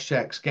 fucking cross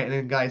checks, getting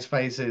in guys'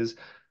 faces,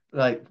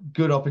 like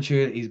good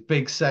opportunities,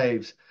 big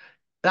saves.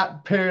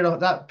 That period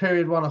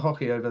one of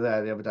hockey over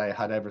there the other day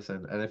had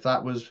everything. And if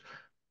that was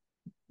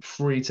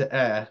free to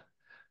air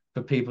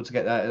for people to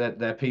get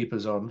their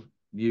peepers on,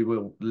 you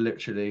will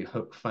literally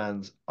hook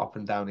fans up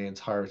and down the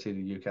entirety of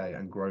the UK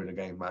and grow the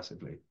game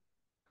massively.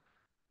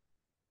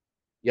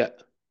 Yeah,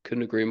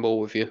 couldn't agree more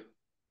with you.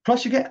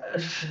 Plus, you get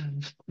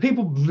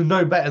people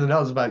know better than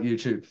us about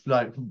YouTube.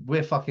 Like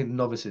we're fucking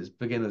novices,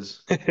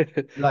 beginners,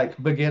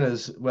 like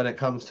beginners when it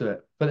comes to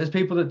it. But there's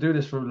people that do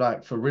this for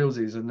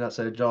realsies, and that's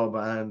their job.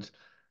 And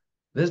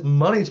there's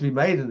money to be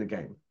made in the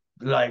game.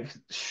 Like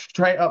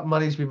straight up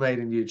money to be made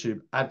in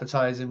YouTube,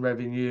 advertising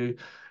revenue,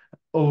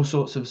 all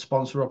sorts of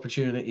sponsor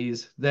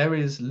opportunities. There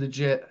is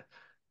legit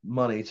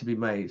money to be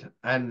made.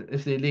 And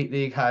if the Elite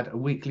League had a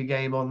weekly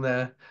game on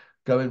there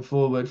going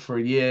forward for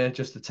a year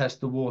just to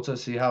test the water,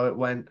 see how it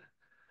went,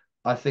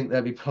 I think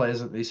they'll be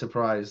pleasantly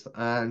surprised.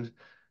 And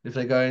if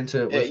they go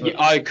into it with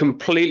I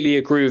completely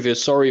agree with you.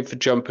 Sorry for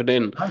jumping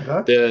in. I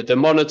go. The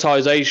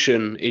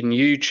monetization in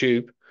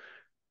YouTube,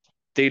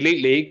 the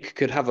Elite League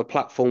could have a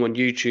platform on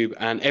YouTube,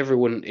 and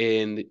everyone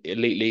in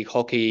Elite League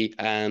hockey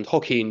and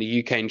hockey in the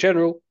UK in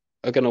general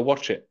are going to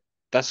watch it.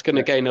 That's going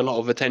to Yeah. gain a lot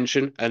of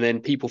attention, and then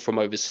people from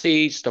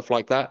overseas, stuff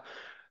like that.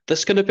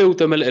 That's going to build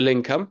them a little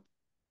income.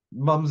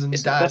 Mums and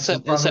It's that's dads, a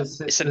it's a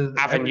brothers, it's an sisters,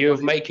 avenue of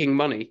everybody. making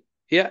money.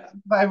 Yeah.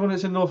 But everyone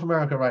that's in North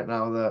America right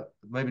now that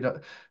maybe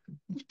don't.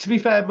 To be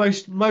fair,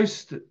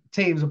 most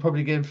teams will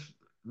probably give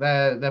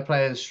their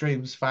players'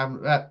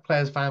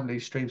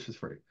 families streams for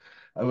free.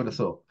 I would have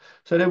thought.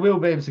 So they will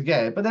be able to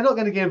get it, but they're not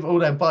going to give all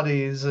their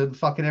buddies and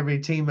fucking every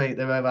teammate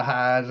they've ever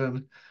had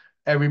and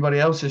everybody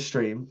else's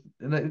stream.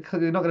 And they're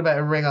not going to be able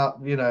to ring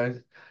up,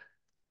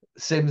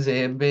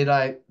 Simsy and be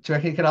like, "Do you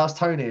reckon you could ask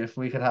Tony if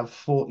we could have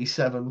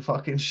 47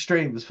 fucking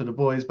streams for the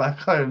boys back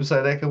home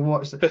so they can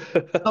watch?" Not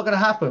going to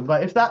happen.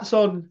 But if that's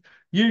on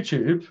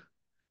YouTube,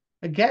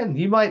 again,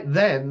 you might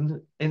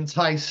then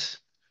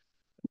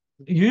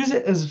use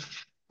it as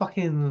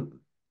fucking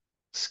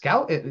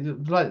scout it.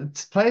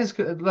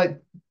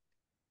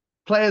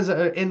 Players that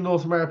are in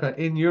North America,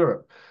 in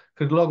Europe,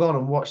 could log on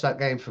and watch that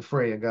game for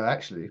free and go,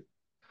 actually,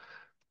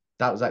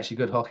 that was actually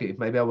good hockey.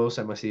 Maybe I will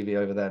send my CV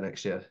over there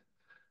next year.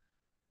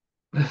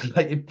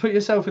 Like you put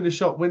yourself in the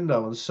shop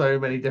window on so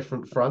many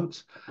different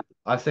fronts.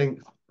 I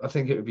think I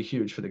think it would be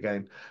huge for the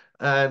game.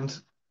 And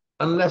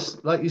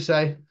unless, like you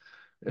say,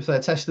 if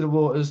they're testing the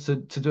waters to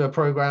do a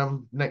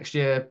program next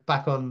year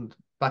back on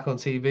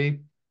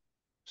TV,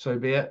 so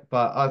be it.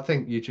 But I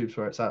think YouTube's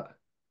where it's at.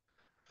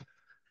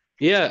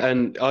 Yeah,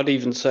 and I'd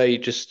even say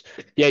just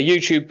yeah,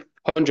 YouTube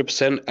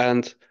 100%,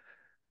 and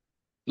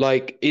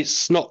like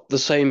it's not the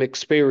same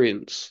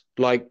experience.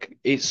 Like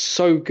it's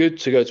so good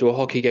to go to a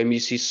hockey game. You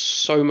see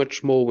so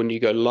much more when you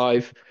go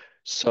live.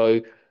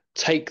 So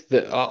take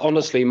the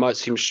honestly, it might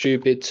seem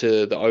stupid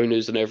to the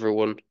owners and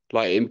everyone.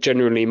 Like it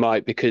genuinely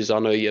might, because I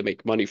know you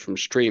make money from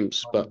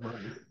streams, Money, but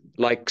money.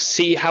 like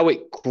see how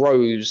it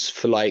grows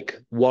for like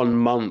 1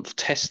 month.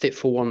 Test it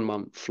for 1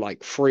 month,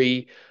 like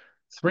free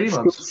 3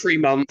 months. 3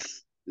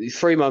 month,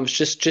 3 months.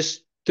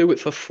 Just do it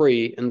for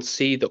free and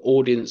see the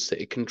audience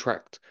that it can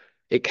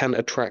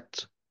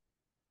attract.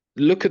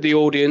 Look at the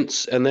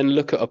audience and then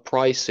look at a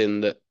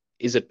pricing that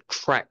is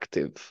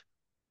attractive.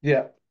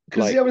 Yeah.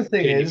 Because the Like other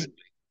thing is, genuinely,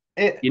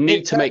 it you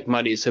need it to make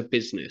money as a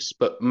business,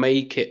 but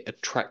make it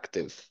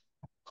attractive.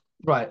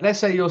 right. Let's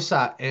say you're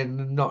sat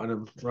in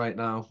Nottingham right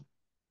now.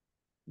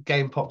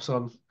 Game pops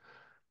on.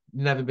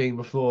 Never been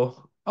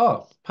before.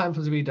 Oh,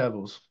 Panthers v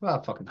Devils. Well,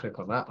 I'll fucking click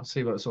on that. I'll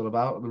see what it's all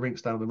about. The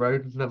rink's down the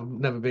road.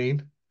 Never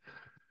been.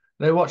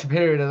 They watch a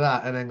period of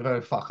that and then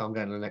go, fuck, I'm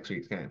going to the next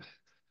week's game.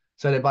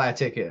 So they buy a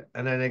ticket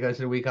and then they go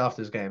to the week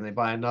after's game. They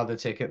buy another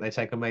ticket. They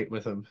take a mate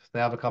with them. They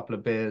have a couple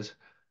of beers.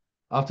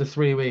 After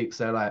 3 weeks,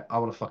 they're like, I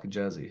want a fucking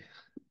jersey.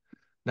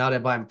 Now they're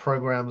buying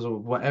programs or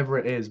whatever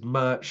it is,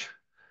 merch.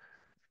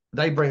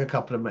 They bring a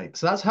couple of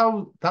mates. So that's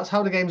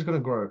how the game's going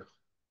to grow.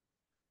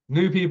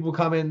 New people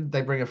come in,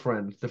 they bring a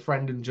friend. The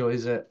friend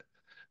enjoys it.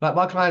 Like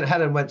my client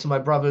Helen went to my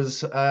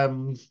brother's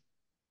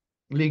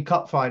League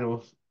Cup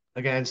final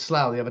against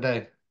Slough the other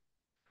day.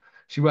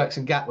 She works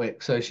in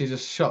Gatwick, so she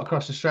just shot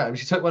across the Stratum.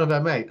 She took one of her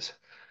mates.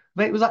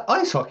 Mate was like,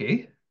 ice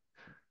hockey?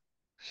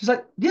 She's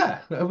like, yeah,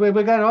 we're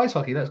going to ice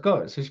hockey. Let's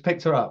go. So she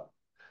picked her up,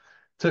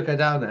 took her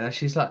down there.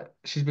 She's like,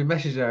 she's been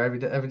messaging her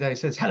every day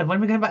since. Helen, when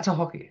are we going back to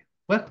hockey?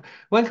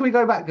 When can we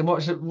go back and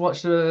watch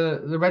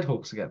the Red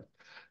Hawks again?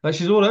 Like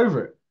she's all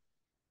over it.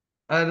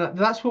 And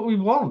that's what we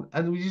want.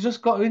 And we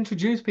just got to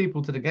introduce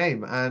people to the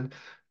game. And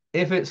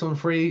if it's on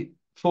free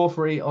for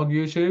free on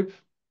YouTube,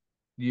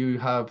 you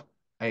have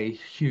a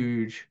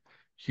huge,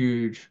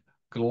 huge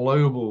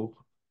global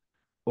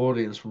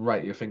audience right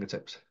at your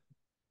fingertips.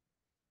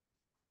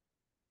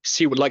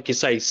 See, like you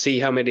say, see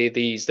how many of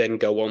these then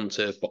go on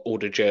to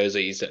order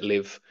jerseys that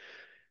live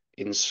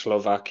in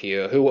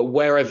Slovakia,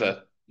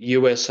 wherever,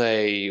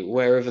 USA,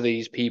 wherever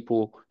these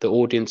people, the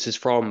audience is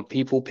from,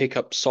 people pick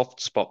up soft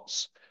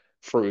spots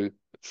through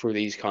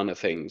these kind of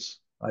things.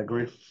 I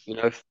agree. You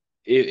know,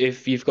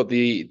 if you've got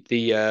the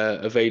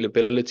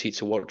availability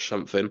to watch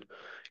something,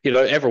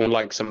 everyone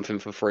likes something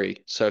for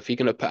free. So if you're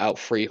going to put out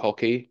free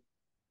hockey,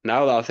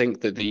 now that I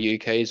think that the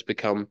UK has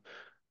become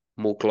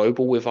more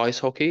global with ice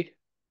hockey,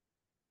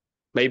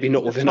 maybe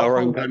not The within top our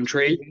own format.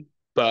 country,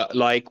 but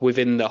like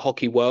within the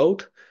hockey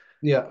world,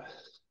 Yeah.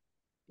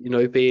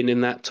 being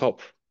in that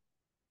top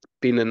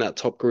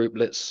group,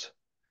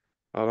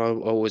 I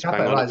always bang on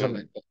Capitalize about on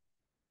it. But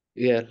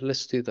yeah,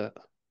 let's do that.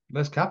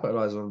 let's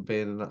capitalize on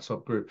being in that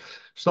top group.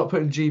 Stop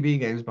putting GB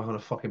games behind a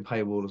fucking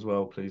paywall as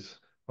well, please,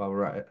 while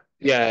we're at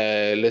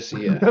Yeah, let's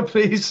yeah. it.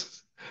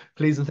 Please.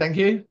 Please and thank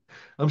you.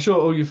 I'm sure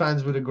all you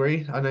fans would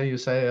agree. I know you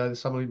say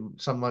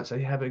some might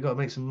say, yeah, but you got to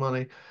make some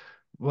money.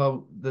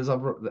 Well, there's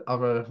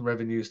other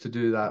revenues to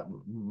do that.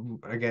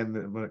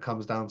 Again, when it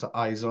comes down to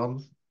eyes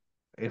on,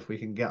 if we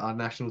can get our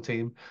national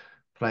team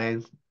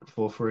playing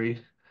for free,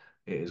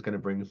 it is going to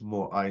bring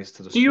more eyes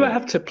to the sport. Do you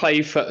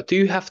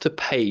have to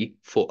pay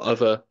for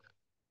other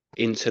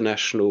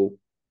international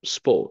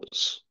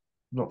sports?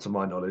 Not to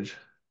my knowledge.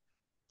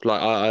 Like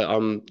I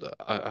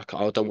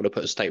don't want to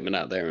put a statement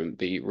out there and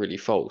be really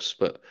false,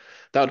 but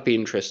that would be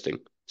interesting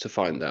to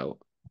find out.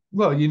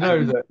 Well, you know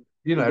And that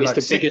it's like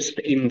the six. biggest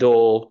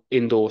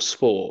indoor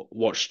sport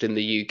watched in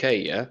the UK,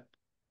 yeah?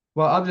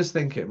 Well, I'm just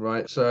thinking,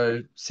 right?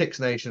 So Six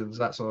Nations,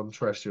 that's on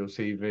terrestrial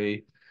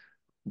TV.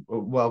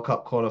 World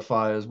Cup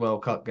qualifiers,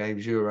 World Cup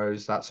games,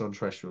 Euros, that's on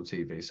terrestrial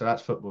TV. So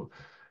that's football.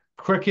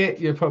 Cricket,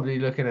 you're probably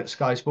looking at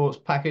Sky Sports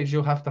package.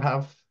 You'll have to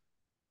have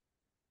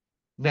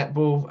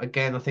netball.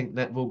 Again, I think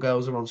netball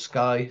girls are on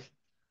Sky.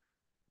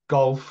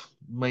 Golf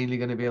mainly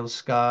going to be on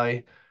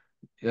Sky.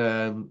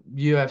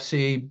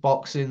 UFC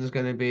boxing is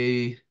going to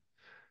be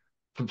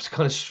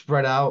kind of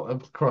spread out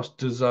across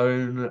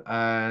DAZN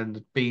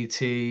and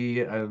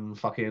BT and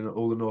fucking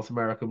all the North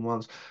American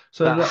ones.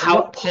 So But that, how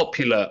what?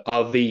 popular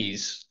are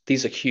these?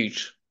 These are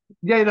huge.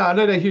 Yeah, no, I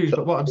know they're huge, but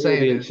The what I'm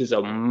saying is audiences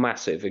are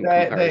massive in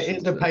there comparison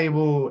is a to them.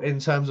 paywall in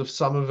terms of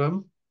some of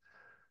them,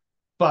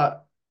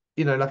 but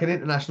like an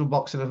international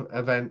boxing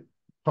event,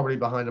 probably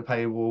behind a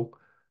paywall.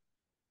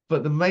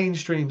 But the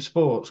mainstream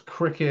sports,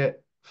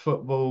 cricket,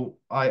 football,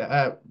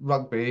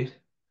 rugby,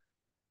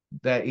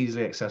 they're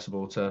easily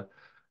accessible to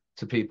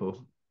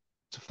people,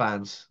 to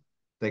fans.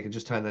 They can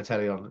just turn their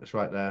telly on. It's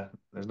right there.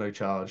 There's no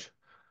charge.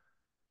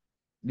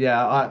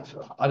 Yeah,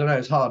 I don't know.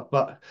 It's hard,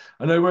 but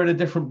I know we're in a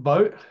different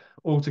boat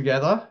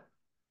altogether.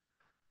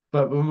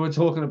 But when we're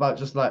talking about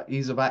just like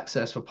ease of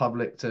access for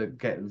public to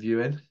get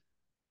viewing,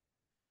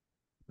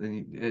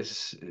 then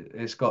it's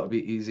got to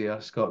be easier.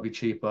 It's got to be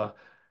cheaper.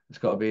 It's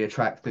got to be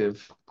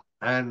attractive.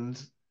 And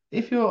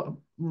if you're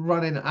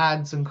running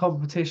ads and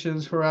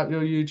competitions throughout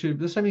your YouTube,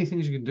 there's so many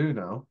things you can do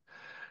now.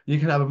 You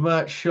can have a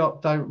merch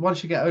shop. Don't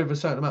once you get over a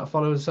certain amount of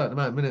followers, a certain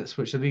amount of minutes,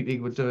 which Elite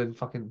League were doing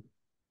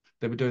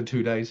they were doing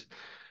 2 days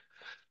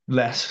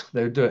less.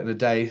 They would do it in a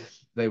day.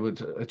 They would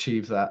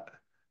achieve that.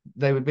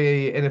 They would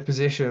be in a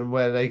position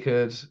where they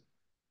could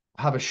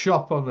have a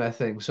shop on their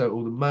thing. So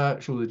all the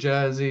merch, all the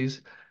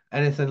jerseys,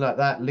 anything like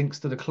that, links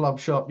to the club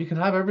shop, you can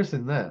have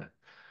everything there.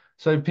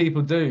 So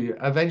people do.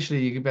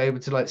 Eventually, you can be able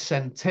to like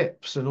send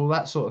tips and all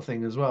that sort of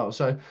thing as well.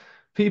 So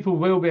people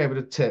will be able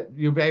to tip.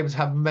 You'll be able to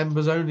have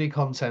members only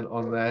content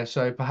on there.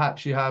 So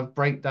perhaps you have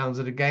breakdowns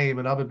of the game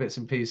and other bits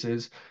and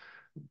pieces,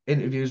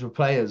 interviews with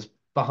players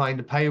behind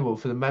the paywall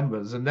for the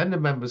members. And then the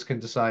members can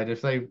decide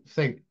if they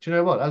think, do you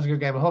know what, that was a good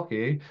game of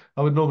hockey.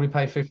 I would normally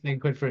pay 15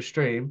 quid for a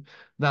stream.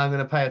 Now I'm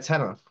going to pay a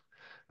tenner,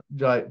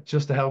 like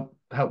just to help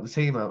the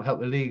team out,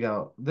 help the league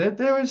out.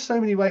 There is so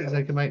many ways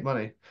they can make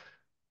money.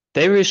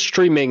 There is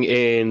streaming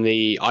in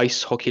the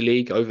Ice Hockey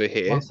League over One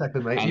here,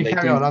 second, mate. and You they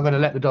carry on. do I'm going to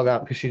let the dog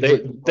out because she's they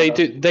written.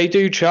 they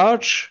do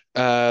charge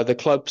the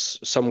clubs.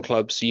 Some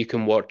clubs you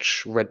can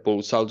watch Red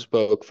Bull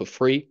Salzburg for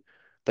free.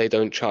 They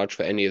don't charge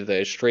for any of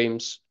their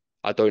streams.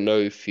 I don't know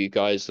if you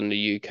guys in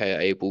the UK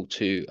are able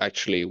to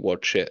actually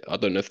watch it. I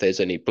don't know if there's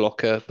any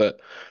blocker, but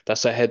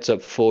that's a heads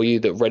up for you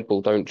that Red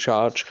Bull don't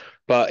charge.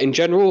 But in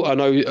general, I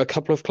know a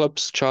couple of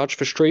clubs charge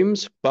for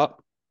streams, but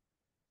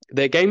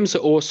their games are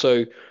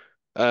also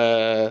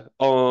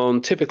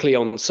on typically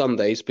on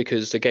Sundays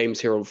because the game's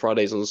here on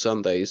Fridays and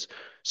Sundays.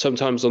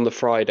 Sometimes on the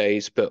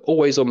Fridays, but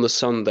always on the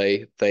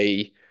Sunday,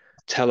 they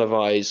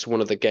televise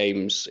one of the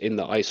games in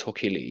the Ice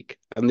Hockey League.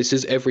 And this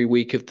is every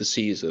week of the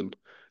season.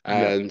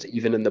 Yeah, And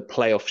even in the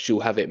playoffs, you'll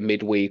have it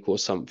midweek or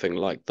something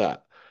like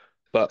that.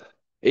 But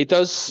it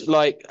does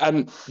like,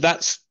 and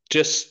that's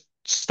just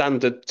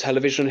standard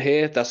television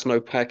here. That's no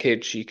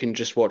package. You can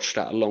just watch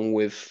that along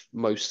with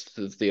most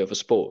of the other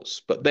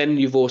sports. But then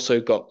you've also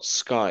got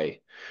Sky.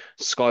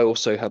 Sky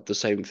also have the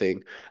same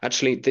thing.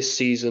 Actually, this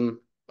season,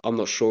 I'm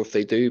not sure if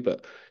they do,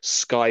 but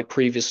Sky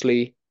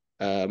previously,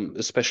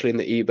 especially in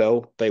the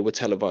EBL, they were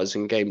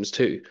televising games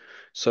too.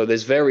 So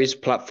there's various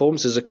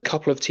platforms. There's a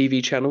couple of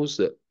TV channels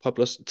that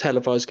publish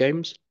televise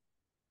games,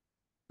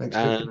 makes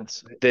good and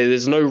sense, mate.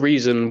 there's no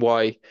reason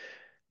why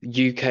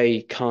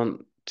UK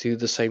can't do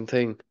the same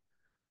thing.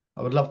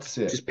 I would love to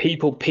see it. Just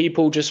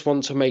people just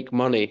want to make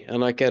money,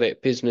 and I get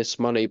it, business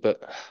money,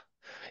 but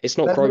it's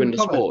not Let us know in growing the the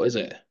sport, comments. is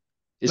it?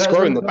 It's Let us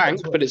know in growing the the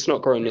comments bank, but it's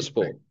not growing what the you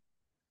sport. think.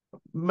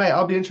 Mate,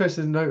 I'll be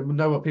interested to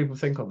know what people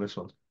think on this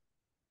one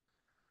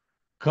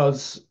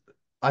because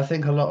I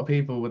think a lot of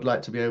people would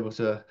like to be able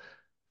to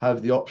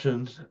have the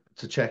option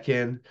to check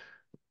in.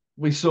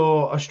 We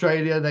saw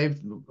Australia.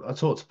 I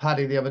talked to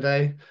Paddy the other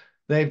day.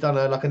 They've done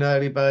like an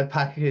early bird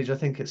package. I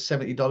think it's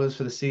 $70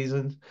 for the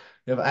season.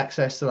 You have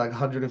access to like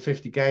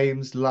 150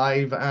 games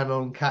live and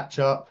on catch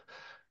up.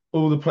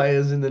 All the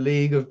players in the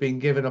league have been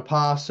given a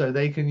pass so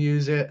they can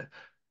use it,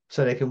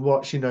 so they can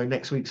watch,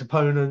 next week's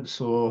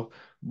opponents or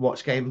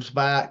watch games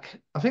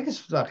back. I think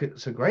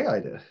it's a great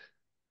idea.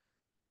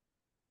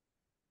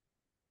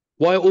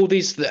 Why all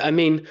these? I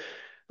mean,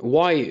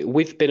 why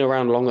we've been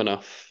around long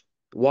enough?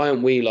 Why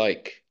aren't we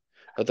like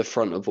at the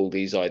front of all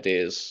these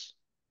ideas?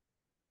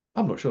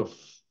 I'm not sure.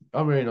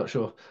 I'm really not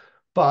sure.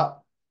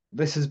 But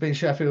this has been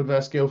Sheffield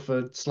versus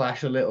Guildford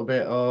slash a little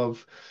bit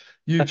of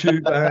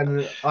YouTube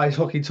and ice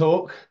hockey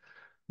talk.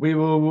 We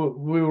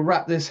will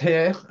wrap this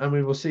here and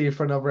we will see you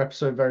for another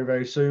episode very,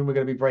 very soon. We're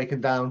going to be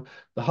breaking down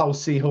the whole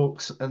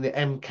Seahawks and the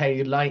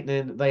MK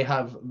Lightning. They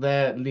have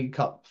their League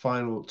Cup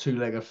final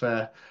two-leg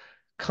affair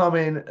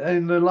coming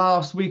in the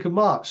last week of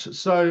March.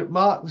 So,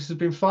 Mark, this has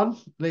been fun.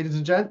 Ladies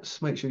and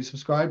gents, make sure you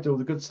subscribe, do all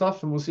the good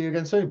stuff, and we'll see you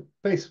again soon.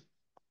 Peace.